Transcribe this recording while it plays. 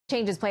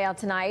Changes play out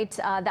tonight.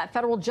 That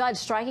federal judge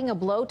striking a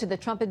blow to the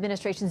Trump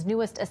administration's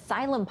newest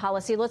asylum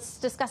policy. Let's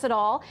discuss it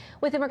all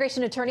with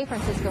immigration attorney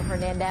Francisco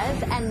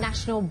Hernandez and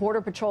National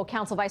Border Patrol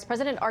Council Vice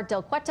President Art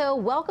Del Cueto.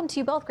 Welcome to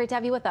you both. Great to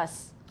have you with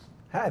us.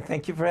 Hi,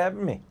 thank you for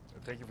having me.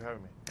 Thank you for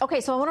having me. Okay,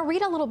 so I want to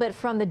read a little bit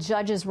from the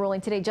judge's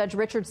ruling today. Judge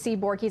Richard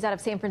Seaborg, he's out of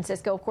San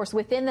Francisco, of course,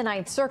 within the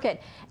Ninth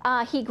Circuit.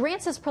 He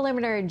grants this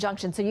preliminary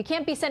injunction, so you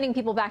can't be sending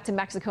people back to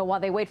Mexico while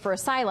they wait for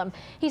asylum.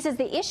 He says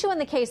the issue in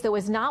the case, though,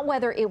 is not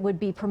whether it would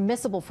be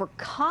permissible for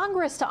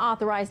Congress to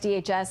authorize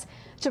DHS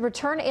to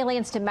return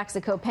aliens to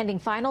Mexico pending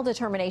final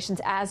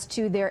determinations as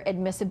to their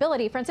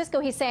admissibility. Francisco,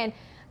 he's saying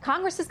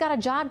Congress has got a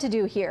job to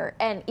do here.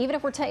 And even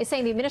if we're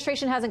saying the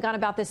administration hasn't gone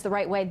about this the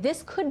right way,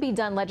 this could be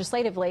done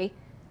legislatively,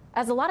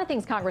 as a lot of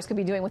things Congress could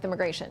be doing with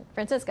immigration.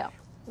 Francisco.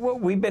 Well,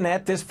 we've been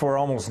at this for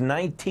almost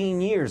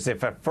 19 years.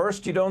 If at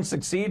first you don't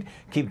succeed,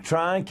 keep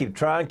trying, keep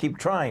trying, keep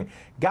trying.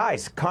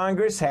 Guys,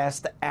 Congress has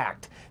to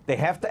act. They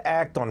have to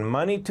act on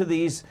money to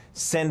these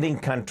sending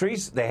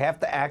countries. They have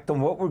to act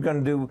on what we're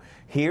going to do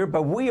here.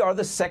 But we are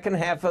the second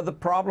half of the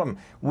problem.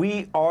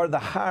 We are the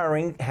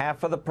hiring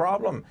half of the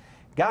problem.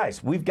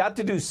 Guys, we've got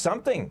to do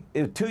something.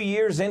 2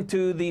 years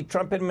into the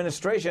Trump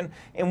administration,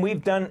 and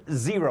we've done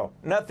zero,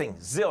 nothing,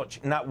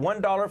 zilch, not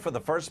 $1 for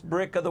the first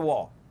brick of the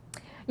wall.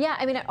 Yeah,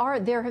 I mean,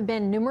 there have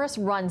been numerous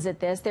runs at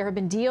this. There have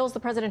been deals the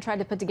president tried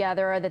to put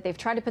together, that they've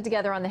tried to put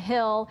together on the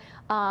Hill.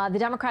 The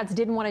Democrats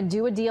didn't want to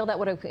do a deal that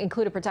would have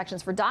included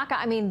protections for DACA.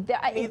 I mean,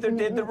 neither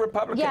did the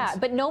Republicans. Yeah,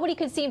 but nobody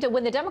could seem to,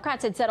 when the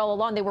Democrats had said all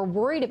along they were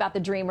worried about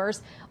the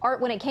Dreamers, Art,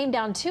 when it came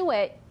down to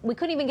it, we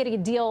couldn't even get a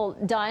deal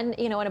done,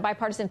 you know, in a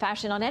bipartisan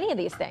fashion on any of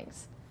these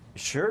things.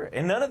 Sure,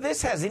 and none of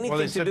this has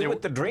anything to do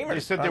with the Dreamers. They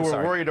said they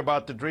were worried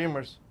about the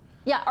Dreamers.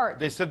 Yeah, Art.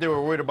 They said they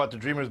were worried about the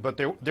Dreamers, but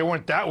they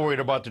weren't that worried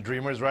about the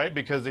Dreamers, right?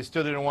 Because they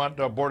still didn't want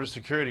border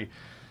security.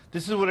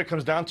 This is what it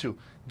comes down to.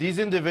 These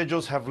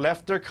individuals have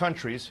left their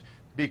countries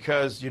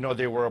because, you know,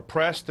 they were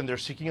oppressed and they're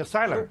seeking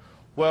asylum. Sure.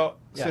 Well,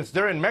 since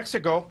they're in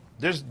Mexico,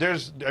 there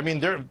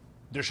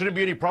shouldn't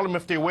be any problem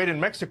if they wait in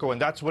Mexico,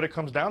 and that's what it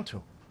comes down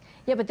to.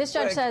 Yeah, but this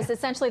judge says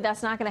essentially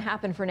that's not going to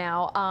happen for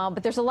now.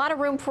 But there's a lot of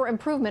room for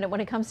improvement when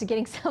it comes to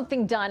getting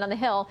something done on the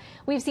Hill.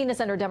 We've seen this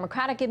under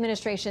Democratic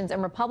administrations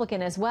and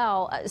Republican as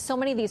well. So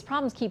many of these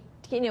problems keep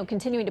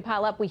continuing to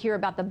pile up. We hear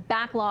about the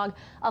backlog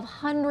of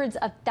hundreds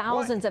of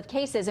thousands of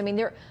cases. I mean,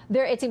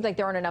 it seems like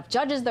there aren't enough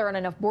judges, there aren't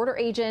enough border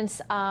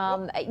agents.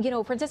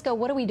 Francisco,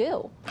 what do we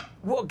do?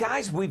 Well,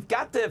 guys, we've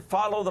got to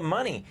follow the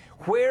money.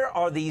 Where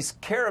are these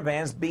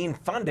caravans being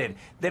funded?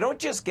 They don't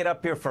just get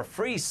up here for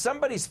free.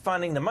 Somebody's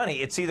funding the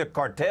money. It's either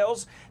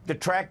cartels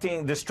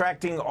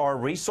distracting our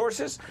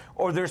resources,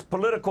 or there's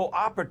political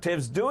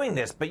operatives doing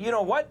this. But you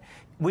know what?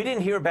 We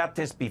didn't hear about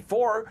this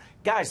before.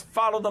 Guys,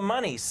 follow the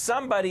money.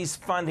 Somebody's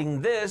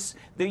funding this.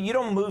 You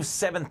don't move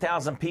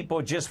 7,000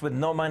 people just with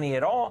no money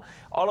at all.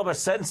 All of a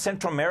sudden,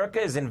 Central America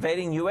is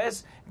invading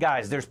U.S.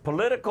 Guys, there's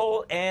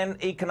political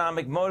and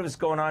economic motives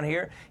going on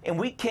here, and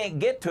we can't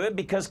get to it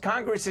because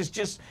Congress is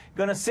just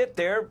going to sit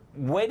there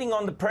waiting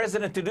on the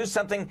president to do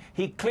something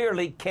he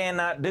clearly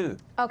cannot do.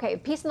 Okay, a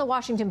piece in the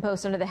Washington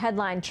Post under the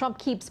headline, Trump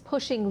keeps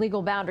pushing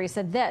legal boundaries,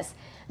 said this.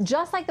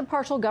 Just like the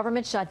partial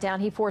government shutdown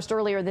he forced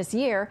earlier this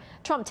year,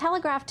 Trump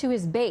telegraphed to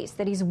his base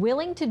that he's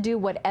willing to do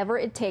whatever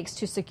it takes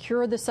to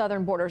secure the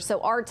southern border. So,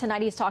 Art,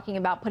 tonight he's talking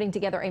about putting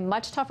together a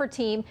much tougher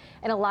team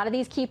in a lot of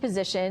these key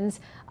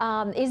positions.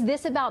 Is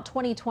this about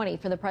 2020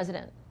 for the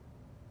president?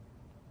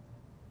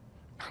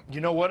 You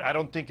know what? I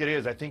don't think it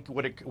is. I think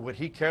what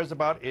he cares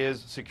about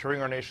is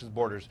securing our nation's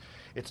borders.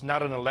 It's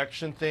not an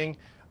election thing.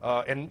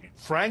 And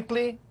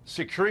frankly,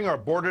 securing our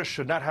borders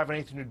should not have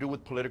anything to do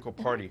with political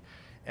party.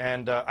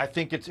 And I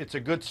think it's a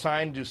good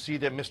sign to see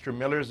that Mr.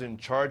 Miller's in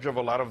charge of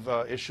a lot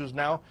of issues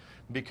now,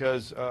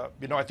 because,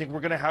 I think we're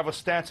going to have a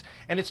stance.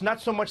 And it's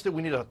not so much that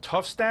we need a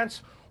tough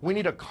stance. We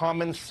need a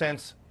common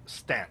sense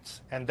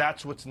stance. And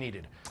that's what's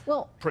needed.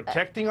 Well,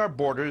 protecting our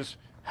borders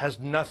has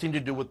nothing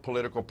to do with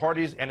political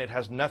parties, and it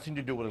has nothing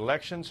to do with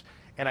elections.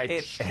 And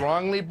I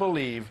strongly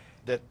believe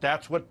that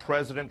that's what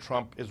President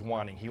Trump is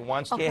wanting. He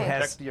wants to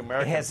protect the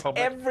American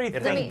public. It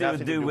has everything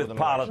to do with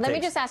politics. Let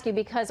me just ask you,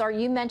 because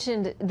you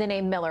mentioned the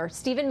name Miller,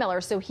 Stephen Miller.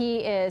 So he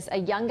is a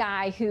young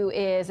guy who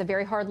is a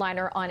very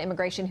hardliner on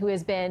immigration, who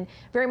has been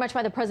very much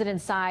by the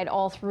president's side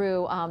all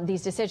through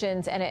these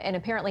decisions, and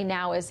apparently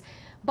now is,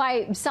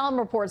 by some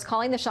reports,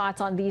 calling the shots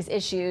on these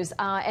issues.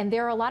 And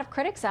there are a lot of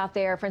critics out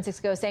there,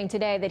 Francisco, saying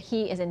today that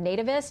he is a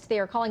nativist. They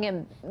are calling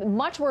him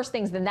much worse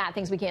things than that,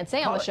 things we can't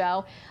say on the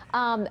show.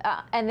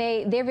 And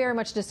they very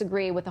much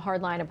disagree with the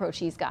hardline approach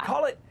he's got.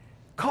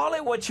 Call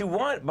it what you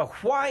want, but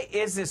why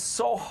is this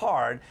so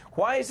hard?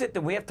 Why is it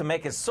that we have to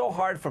make it so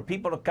hard for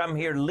people to come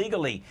here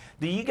legally?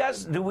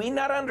 Do we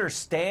not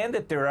understand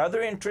that there are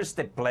other interests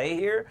at play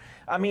here?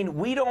 I mean,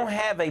 we don't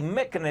have a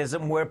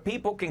mechanism where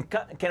people can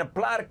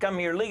apply to come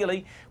here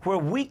legally, where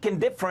we can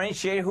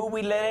differentiate who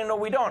we let in or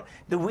we don't.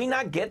 Do we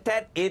not get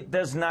that? It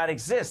does not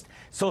exist.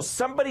 So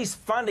somebody's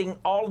funding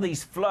all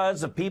these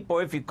floods of people,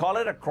 if you call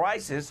it a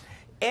crisis,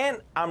 and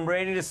I'm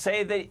ready to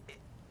say that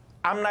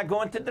I'm not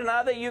going to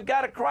deny that you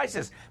got a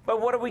crisis.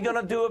 But what are we going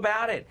to do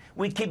about it?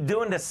 We keep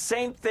doing the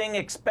same thing,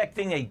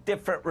 expecting a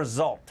different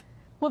result.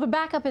 Well, the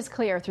backup is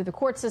clear through the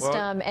court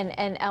system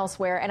and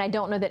elsewhere, and I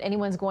don't know that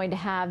anyone's going to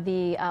have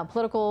the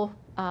political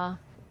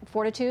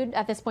fortitude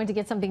at this point to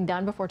get something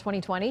done before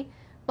 2020.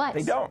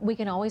 But we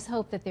can always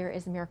hope that there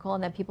is a miracle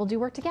and that people do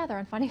work together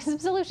on finding some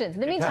solutions.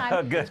 In the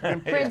meantime,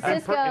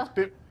 Francisco...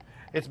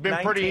 It's been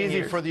pretty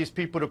easy for these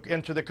people to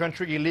enter the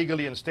country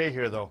illegally and stay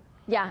here, though.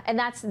 Yeah, and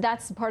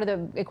that's part of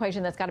the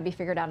equation that's got to be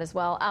figured out as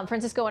well.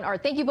 Francisco and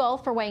Art, thank you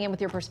both for weighing in with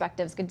your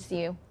perspectives. Good to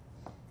see you.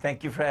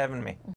 Thank you for having me.